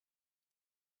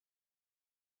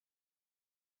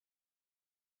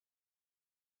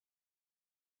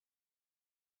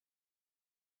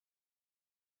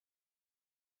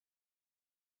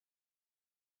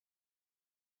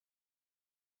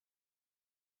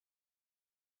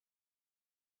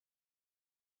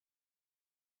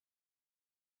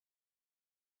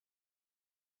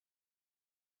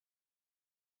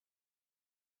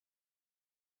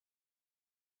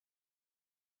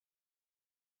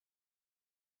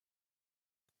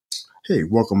Hey,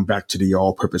 welcome back to the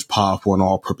All Purpose Powerful and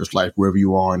All Purpose Life, wherever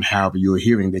you are and however you're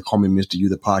hearing. They call me Mr. You,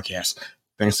 the podcast.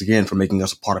 Thanks again for making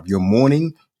us a part of your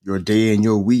morning, your day, and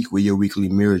your week with your weekly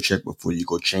mirror check before you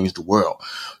go change the world.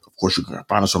 Of course, you can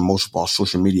find us on most of our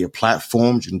social media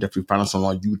platforms. You can definitely find us on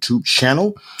our YouTube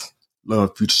channel.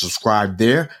 Love for you to subscribe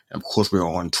there. And of course, we're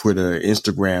on Twitter,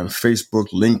 Instagram,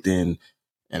 Facebook, LinkedIn,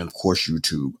 and of course,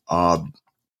 YouTube.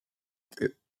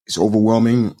 It's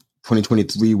overwhelming.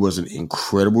 2023 was an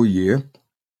incredible year.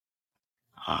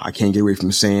 I can't get away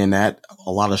from saying that.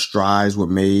 A lot of strides were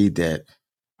made that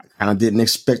I kind of didn't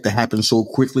expect to happen so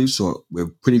quickly. So we're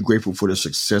pretty grateful for the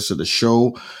success of the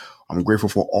show. I'm grateful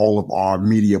for all of our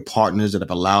media partners that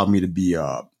have allowed me to be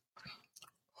a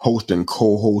host and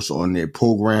co-host on their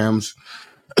programs,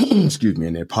 excuse me,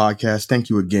 in their podcast. Thank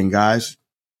you again, guys,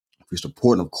 for your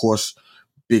support. And of course,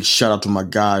 big shout out to my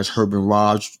guys, Herb and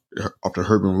Raj, of the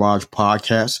Herb and Raj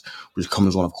podcast, which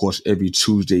comes on, of course, every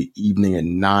Tuesday evening at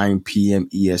 9 p.m.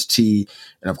 EST.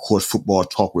 And of course, Football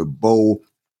Talk with Bo.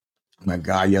 My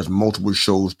guy, he has multiple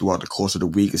shows throughout the course of the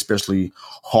week, especially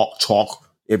Hawk Talk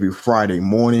every Friday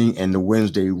morning and the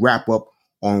Wednesday wrap up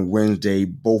on Wednesday,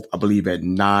 both, I believe, at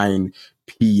 9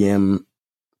 p.m.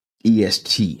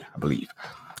 EST, I believe.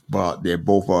 But they're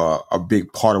both a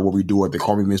big part of what we do at They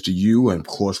Call Me Mr. You. And of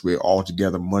course, we're all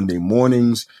together Monday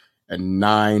mornings at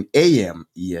 9 a.m.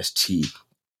 EST.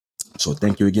 So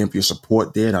thank you again for your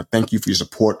support there. And I thank you for your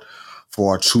support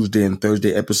for our Tuesday and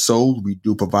Thursday episode. We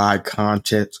do provide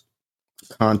content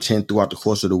throughout the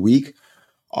course of the week.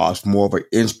 It's more of an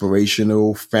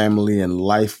inspirational, family, and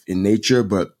life in nature,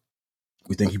 but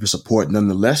we thank you for support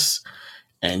nonetheless.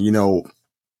 And, you know,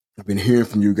 I've been hearing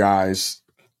from you guys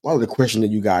a lot of the questions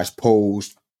that you guys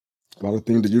posed, a lot of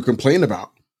things that you complain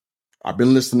about. I've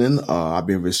been listening. I've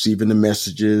been receiving the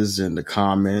messages and the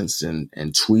comments and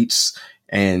tweets.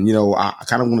 And, you know, I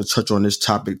kind of want to touch on this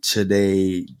topic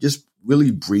today, just really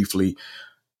briefly,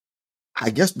 I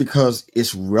guess because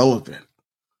it's relevant.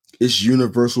 It's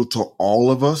universal to all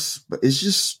of us, but it's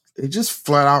just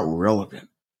flat out relevant.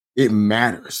 It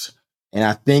matters. And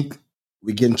I think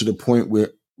we're getting to the point where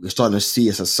we're starting to see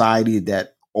a society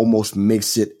that almost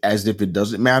makes it as if it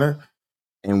doesn't matter,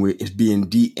 and it's being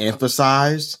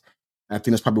de-emphasized. I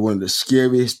think that's probably one of the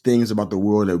scariest things about the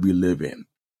world that we live in,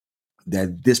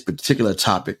 that this particular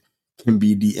topic can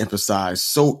be de-emphasized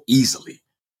so easily.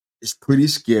 It's pretty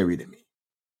scary to me.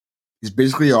 It's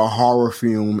basically a horror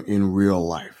film in real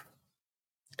life.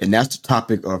 And that's the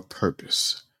topic of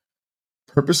purpose.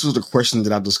 Purpose is a question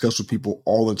that I discuss with people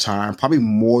all the time, probably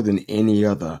more than any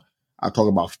other. I talk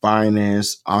about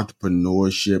finance,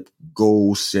 entrepreneurship,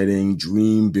 goal setting,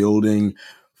 dream building,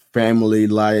 family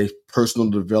life, personal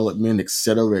development, et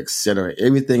cetera, et cetera.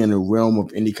 Everything in the realm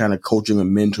of any kind of coaching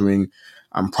and mentoring.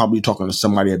 I'm probably talking to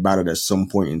somebody about it at some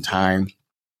point in time.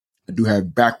 I do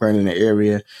have background in the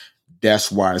area.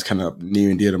 That's why it's kind of near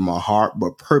and dear to my heart.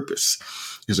 But purpose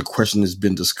is a question that's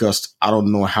been discussed I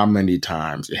don't know how many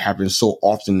times. It happens so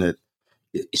often that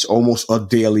it's almost a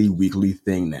daily, weekly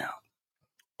thing now.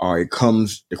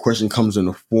 The question comes in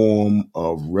the form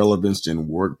of relevance in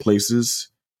workplaces,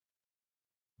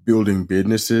 building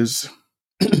businesses,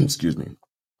 excuse me,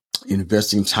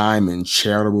 investing time in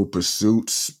charitable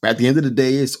pursuits. At the end of the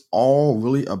day, it's all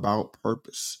really about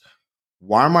purpose.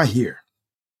 Why am I here?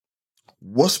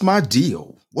 What's my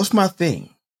deal? What's my thing?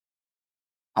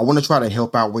 I want to try to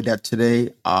help out with that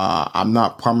today. I'm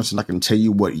not promising I can tell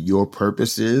you what your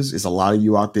purpose is. There's a lot of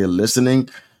you out there listening.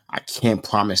 I can't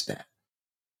promise that.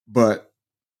 But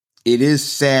it is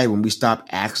sad when we stop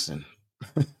asking.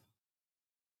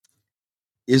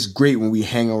 It's great when we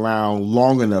hang around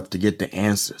long enough to get the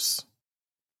answers.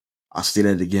 I'll say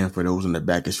that again for those in the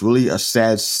back. It's really a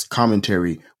sad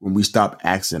commentary when we stop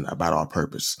asking about our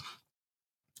purpose.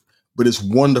 But it's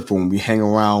wonderful when we hang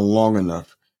around long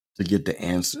enough to get the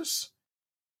answers.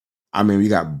 I mean, we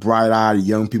got bright-eyed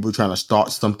young people trying to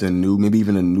start something new, maybe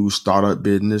even a new startup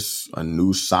business, a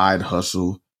new side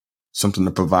hustle, something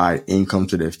to provide income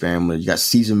to their family. You got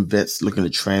seasoned vets looking to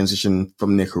transition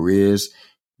from their careers.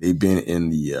 They've been in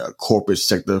the corporate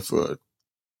sector for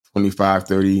 25,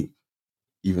 30,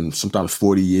 even sometimes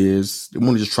 40 years. They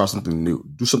want to just try something new,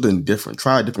 do something different,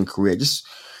 try a different career, just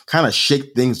kind of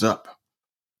shake things up,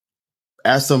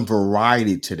 add some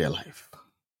variety to their life.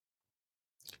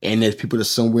 And there's people that's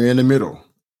somewhere in the middle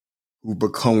who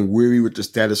become weary with the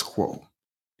status quo.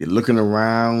 They're looking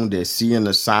around, they're seeing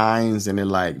the signs, and they're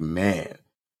like, man,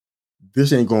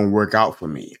 this ain't going to work out for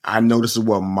me. I know this is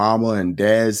what mama and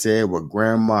dad said, what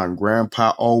grandma and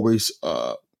grandpa always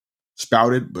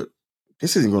spouted, but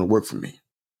this isn't going to work for me.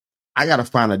 I got to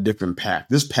find a different path.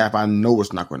 This path, I know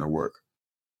it's not going to work.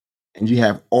 And you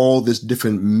have all this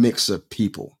different mix of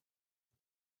people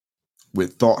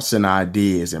with thoughts and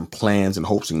ideas and plans and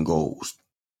hopes and goals.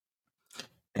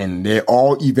 And they're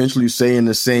all eventually saying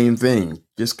the same thing,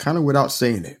 just kind of without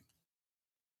saying it.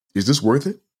 Is this worth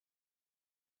it?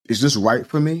 Is this right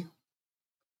for me?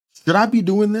 Should I be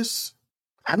doing this?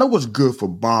 I know what's good for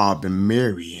Bob and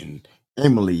Mary and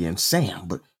Emily and Sam,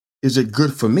 but is it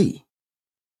good for me?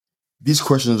 These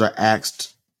questions are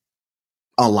asked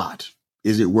a lot.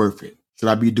 Is it worth it? Should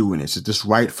I be doing this? Is this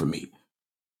right for me?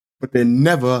 But they're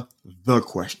never the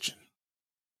question.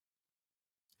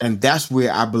 And that's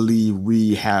where I believe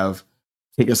we have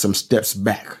taken some steps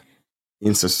back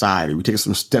in society. We're taking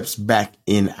some steps back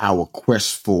in our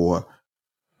quest for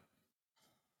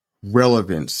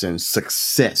relevance and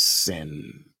success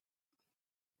and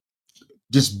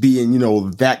just being,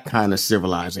 that kind of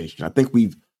civilization. I think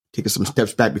we've taken some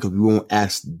steps back because we won't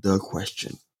ask the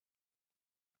question.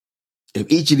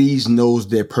 If each of these knows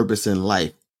their purpose in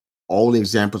life, all the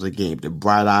examples I gave, the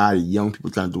bright-eyed young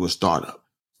people trying to do a startup,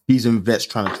 seasoned vets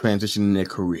trying to transition in their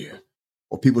career,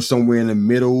 or people somewhere in the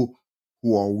middle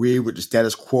who are weird with the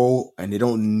status quo and they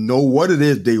don't know what it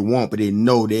is they want, but they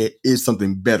know there is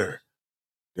something better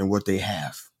than what they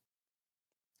have.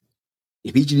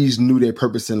 If each of these knew their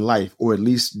purpose in life, or at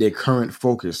least their current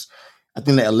focus, I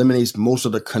think that eliminates most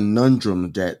of the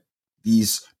conundrum that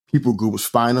these people groups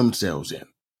find themselves in.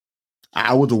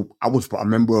 I was a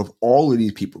member of all of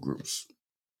these people groups.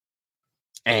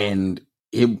 And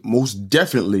it most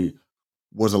definitely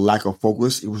was a lack of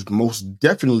focus. It was most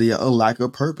definitely a lack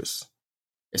of purpose.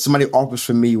 If somebody offers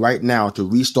for me right now to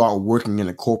restart working in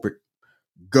the corporate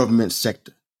government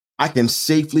sector, I can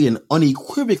safely and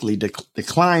unequivocally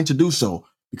decline to do so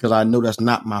because I know that's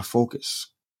not my focus.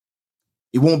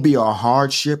 It won't be a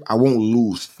hardship. I won't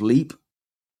lose sleep.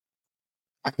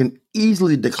 I can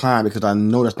easily decline because I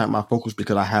know that's not my focus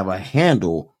because I have a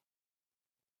handle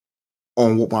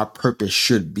on what my purpose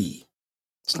should be.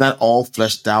 It's not all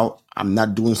fleshed out. I'm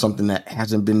not doing something that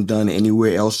hasn't been done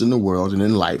anywhere else in the world and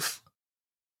in life.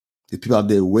 There's people out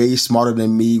there way smarter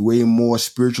than me, way more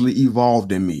spiritually evolved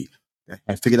than me, that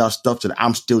have figured out stuff that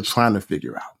I'm still trying to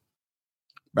figure out.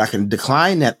 But I can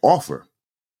decline that offer,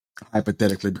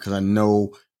 hypothetically, because I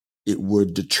know it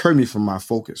would deter me from my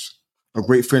focus. A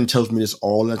great friend tells me this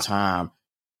all the time,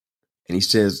 and he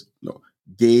says,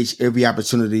 gauge every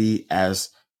opportunity as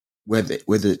whether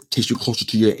it takes you closer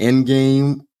to your end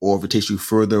game or if it takes you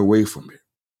further away from it.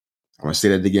 I'm going to say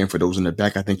that again for those in the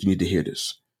back. I think you need to hear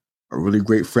this. A really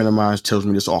great friend of mine tells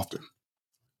me this often.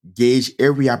 Gauge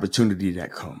every opportunity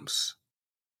that comes,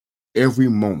 every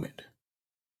moment,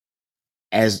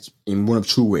 as in one of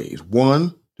two ways.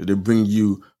 One, did it bring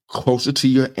you closer to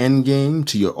your end game,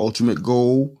 to your ultimate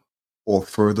goal, or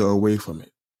further away from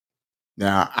it?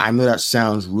 Now, I know that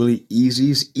sounds really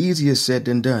easy. It's easier said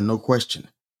than done, no question.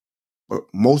 But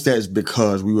most of that is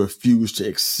because we refuse to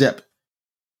accept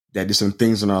that there's some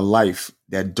things in our life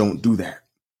that don't do that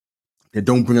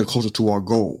don't bring us closer to our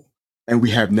goal, and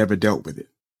we have never dealt with it.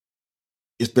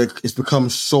 It's become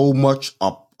so much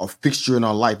a fixture in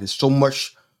our life. It's so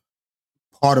much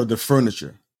part of the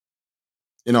furniture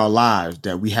in our lives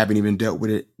that we haven't even dealt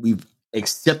with it. We've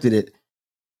accepted it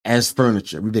as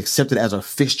furniture. We've accepted it as a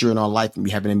fixture in our life, and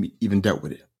we haven't even dealt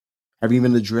with it. Haven't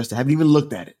even addressed it. Haven't even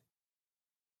looked at it.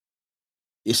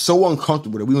 It's so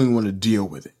uncomfortable that we don't even want to deal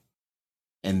with it.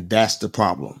 And that's the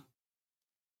problem.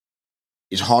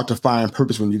 It's hard to find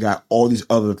purpose when you got all these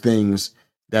other things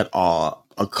that are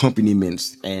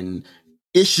accompaniments and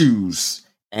issues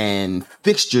and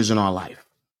fixtures in our life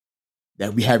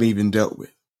that we haven't even dealt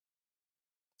with.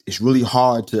 It's really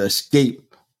hard to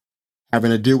escape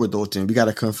having to deal with those things. We got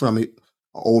to confront it.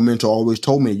 An old mentor always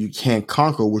told me you can't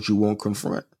conquer what you won't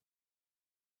confront.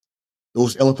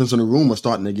 Those elephants in the room are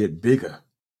starting to get bigger,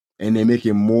 and they're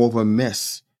making more of a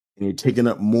mess, and they're taking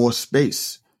up more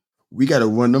space. We got to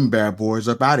run them bad boys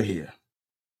up out of here,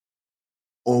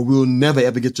 or we'll never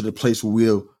ever get to the place where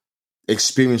we'll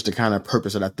experience the kind of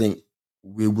purpose that I think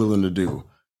we're willing to do.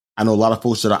 I know a lot of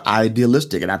folks that are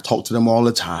idealistic, and I talk to them all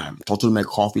the time. I talk to them at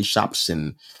coffee shops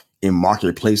and in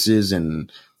marketplaces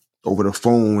and over the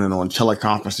phone and on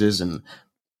teleconferences, and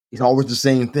it's always the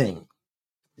same thing.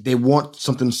 They want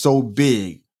something so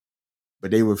big,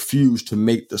 but they refuse to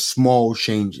make the small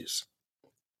changes,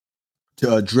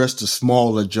 to address the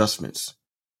small adjustments.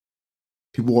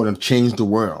 People want to change the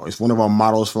world. It's one of our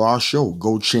mottos for our show,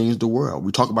 Go Change the World.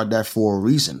 We talk about that for a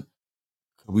reason.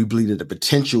 We believe that the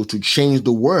potential to change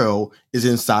the world is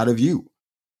inside of you.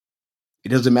 It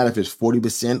doesn't matter if it's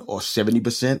 40% or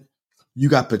 70%. You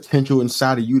got potential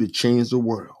inside of you to change the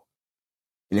world.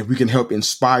 And if we can help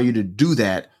inspire you to do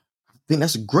that, I think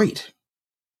that's great.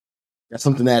 That's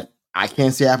something that I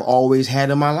can't say I've always had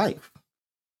in my life.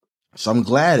 So I'm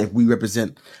glad if we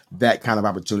represent that kind of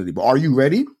opportunity. But are you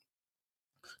ready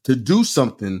to do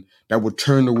something that will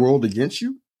turn the world against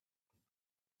you?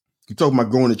 You're talking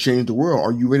about going to change the world.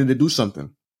 Are you ready to do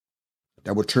something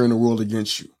that will turn the world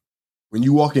against you? When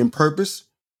you walk in purpose,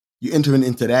 you're entering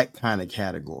into that kind of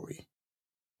category.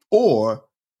 Or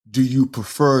do you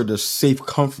prefer the safe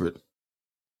comfort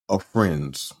of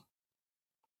friends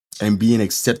and being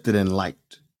accepted and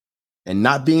liked and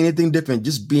not being anything different,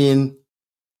 just being,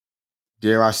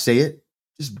 dare I say it,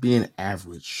 just being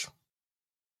average?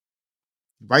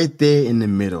 Right there in the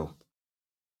middle.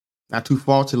 Not too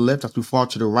far to the left, not too far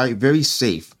to the right, very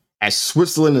safe, as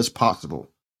Switzerland as possible.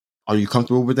 Are you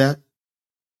comfortable with that?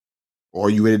 Or are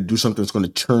you ready to do something that's going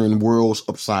to turn worlds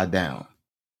upside down?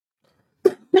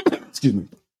 Excuse me.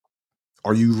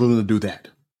 Are you willing to do that?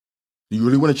 Do you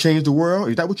really want to change the world?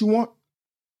 Is that what you want?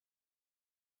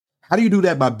 How do you do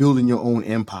that? By building your own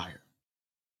empire.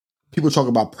 People talk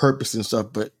about purpose and stuff,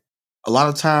 but a lot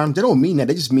of times they don't mean that.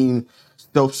 They just mean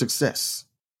self-success.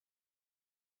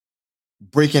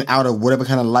 Breaking out of whatever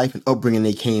kind of life and upbringing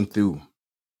they came through.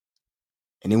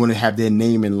 And they want to have their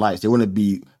name in lights. They want to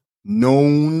be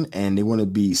known and they want to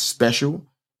be special.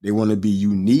 They want to be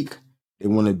unique. They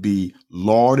want to be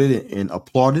lauded and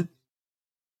applauded.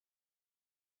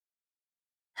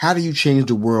 How do you change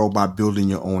the world by building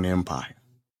your own empire?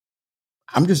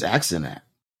 I'm just asking that.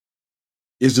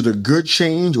 Is it a good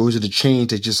change or is it a change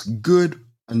that's just good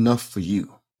enough for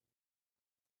you?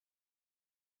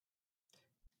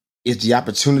 Is the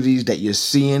opportunities that you're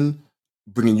seeing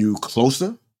bringing you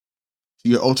closer to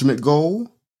your ultimate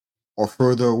goal or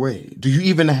further away? Do you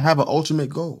even have an ultimate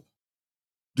goal?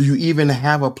 Do you even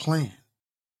have a plan?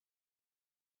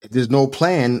 If there's no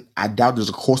plan, I doubt there's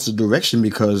a course of direction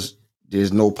because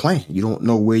there's no plan. You don't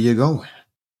know where you're going.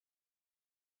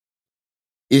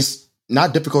 It's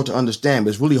not difficult to understand, but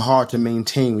it's really hard to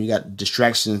maintain when you got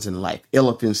distractions in life,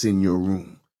 elephants in your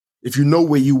room. If you know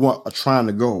where you are trying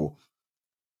to go,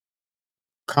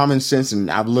 common sense,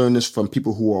 and I've learned this from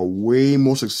people who are way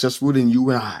more successful than you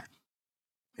and I,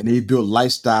 and they build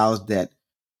lifestyles that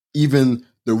even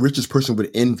the richest person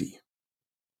would envy.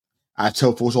 I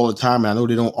tell folks all the time, and I know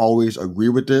they don't always agree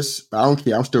with this, but I don't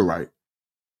care. I'm still right.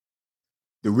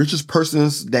 The richest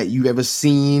persons that you've ever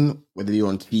seen, whether you're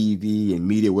on TV and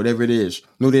media, whatever it is,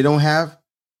 no, they don't have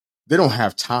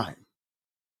time.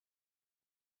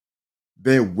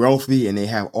 They're wealthy and they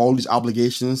have all these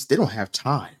obligations. They don't have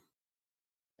time.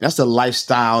 That's a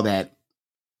lifestyle that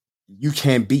you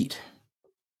can't beat.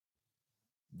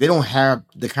 They don't have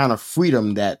the kind of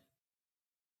freedom that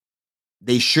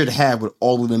they should have with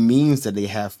all of the means that they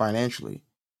have financially.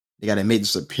 They got to make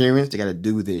this appearance. They got to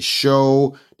do this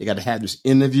show. They got to have this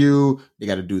interview. They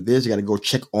got to do this. They got to go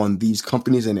check on these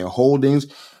companies and their holdings.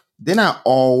 They're not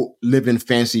all living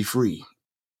fancy free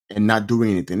and not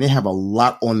doing anything. They have a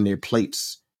lot on their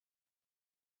plates.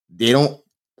 They don't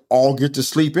all get to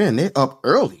sleep in. They're up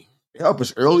early. They're up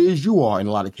as early as you are in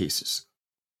a lot of cases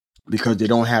because they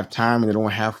don't have time and they don't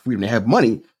have freedom. They have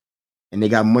money and they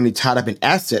got money tied up in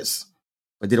assets,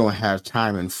 but they don't have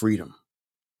time and freedom.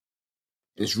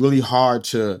 It's really hard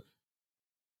to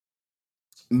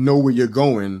know where you're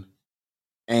going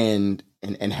and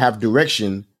have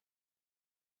direction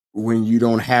when you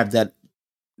don't have that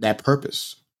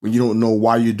purpose, when you don't know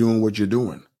why you're doing what you're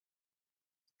doing.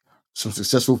 Some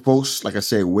successful folks, like I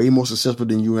said, way more successful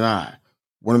than you and I.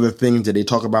 One of the things that they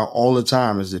talk about all the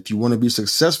time is if you want to be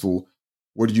successful,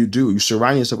 what do? You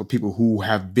surround yourself with people who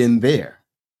have been there,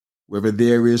 wherever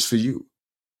there is for you,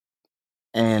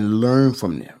 and learn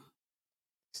from them.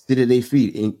 Sit at their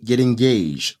feet and get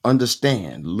engaged,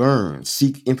 understand, learn,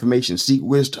 seek information, seek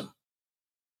wisdom.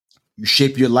 You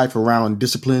shape your life around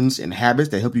disciplines and habits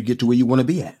that help you get to where you want to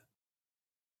be at.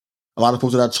 A lot of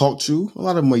folks that I talk to, a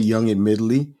lot of them are young,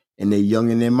 admittedly, and they're young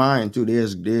in their mind too.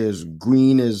 There's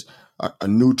green as a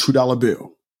new $2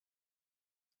 bill.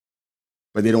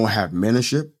 But they don't have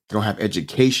mentorship, they don't have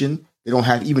education, they don't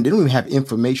even have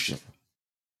information.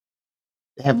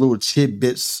 They have little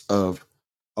tidbits of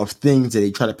things that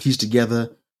they try to piece together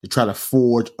to try to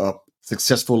forge a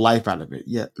successful life out of it.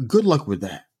 Yeah, good luck with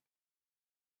that.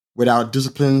 Without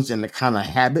disciplines and the kind of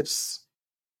habits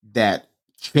that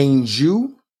change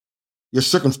you, your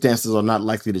circumstances are not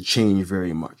likely to change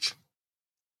very much.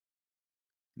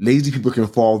 Lazy people can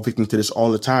fall victim to this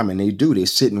all the time, and they do. They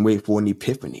sit and wait for an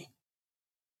epiphany.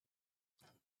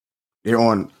 They're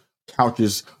on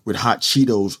couches with hot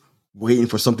Cheetos waiting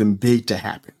for something big to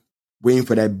happen, waiting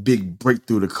for that big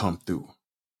breakthrough to come through.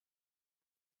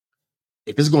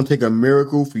 If it's going to take a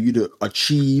miracle for you to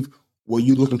achieve what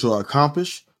you're looking to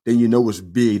accomplish, then you know it's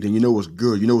big, then you know it's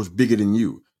good, you know it's bigger than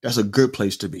you. That's a good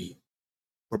place to be.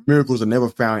 But miracles are never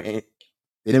found. They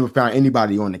never found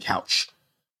anybody on the couch.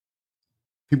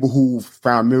 People who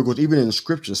found miracles, even in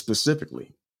scripture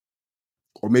specifically,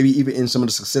 or maybe even in some of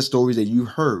the success stories that you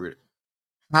heard.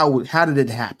 How did it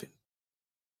happen?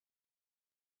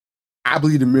 I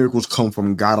believe the miracles come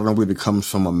from God. I don't believe it comes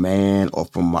from a man or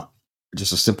from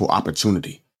just a simple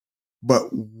opportunity. But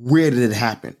where did it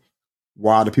happen?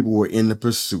 While the people were in the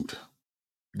pursuit,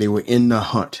 they were in the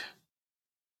hunt.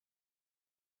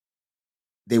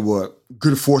 They were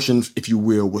good fortune, if you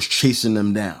will, was chasing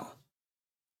them down.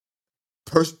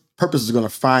 Purpose is going to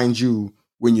find you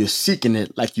when you're seeking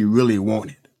it like you really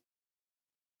want it.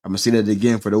 I'm going to say that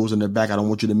again for those in the back. I don't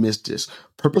want you to miss this.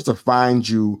 Purpose will find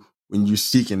you when you're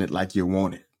seeking it like you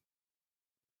want it.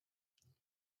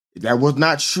 If that was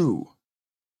not true,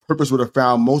 purpose would have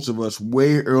found most of us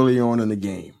way early on in the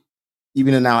game,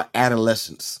 even in our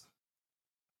adolescence.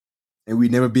 And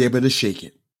we'd never be able to shake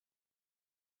it.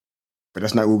 But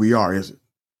that's not where we are, is it?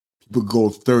 People go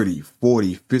 30,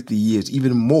 40, 50 years,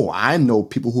 even more. I know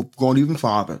people who've gone even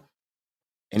farther,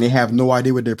 and they have no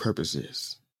idea what their purpose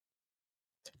is.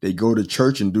 They go to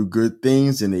church and do good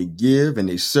things, and they give, and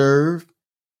they serve,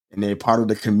 and they're part of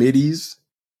the committees,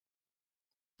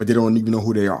 but they don't even know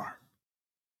who they are.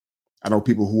 I know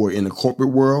people who are in the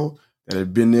corporate world that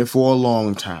have been there for a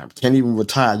long time, can't even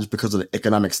retire just because of the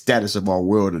economic status of our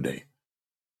world today,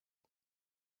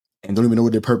 and don't even know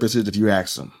what their purpose is if you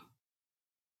ask them.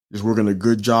 Just working a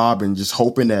good job and just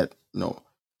hoping that,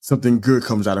 something good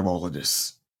comes out of all of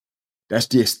this. That's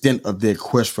the extent of their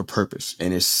quest for purpose.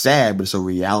 And it's sad, but it's a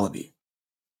reality.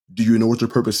 Do you know what your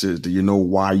purpose is? Do you know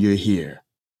why you're here?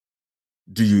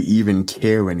 Do you even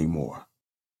care anymore?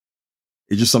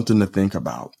 It's just something to think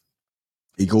about.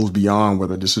 It goes beyond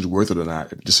whether this is worth it or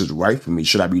not. If this is right for me,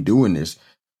 should I be doing this?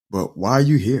 But why are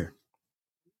you here?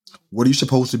 What are you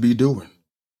supposed to be doing?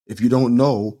 If you don't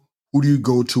know, who do you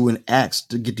go to and ask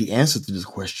to get the answer to this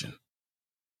question?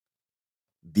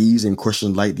 These and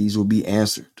questions like these will be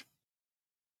answered.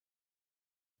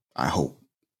 I hope.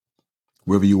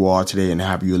 Wherever you are today and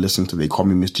however you're listening to They Call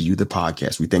Me Mr. You, the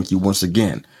podcast, we thank you once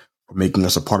again for making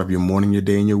us a part of your morning, your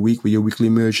day, and your week with your weekly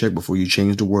mirror check before you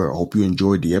change the world. I hope you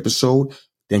enjoyed the episode.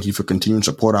 Thank you for continuing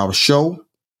to support our show.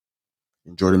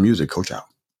 Enjoy the music. Coach out.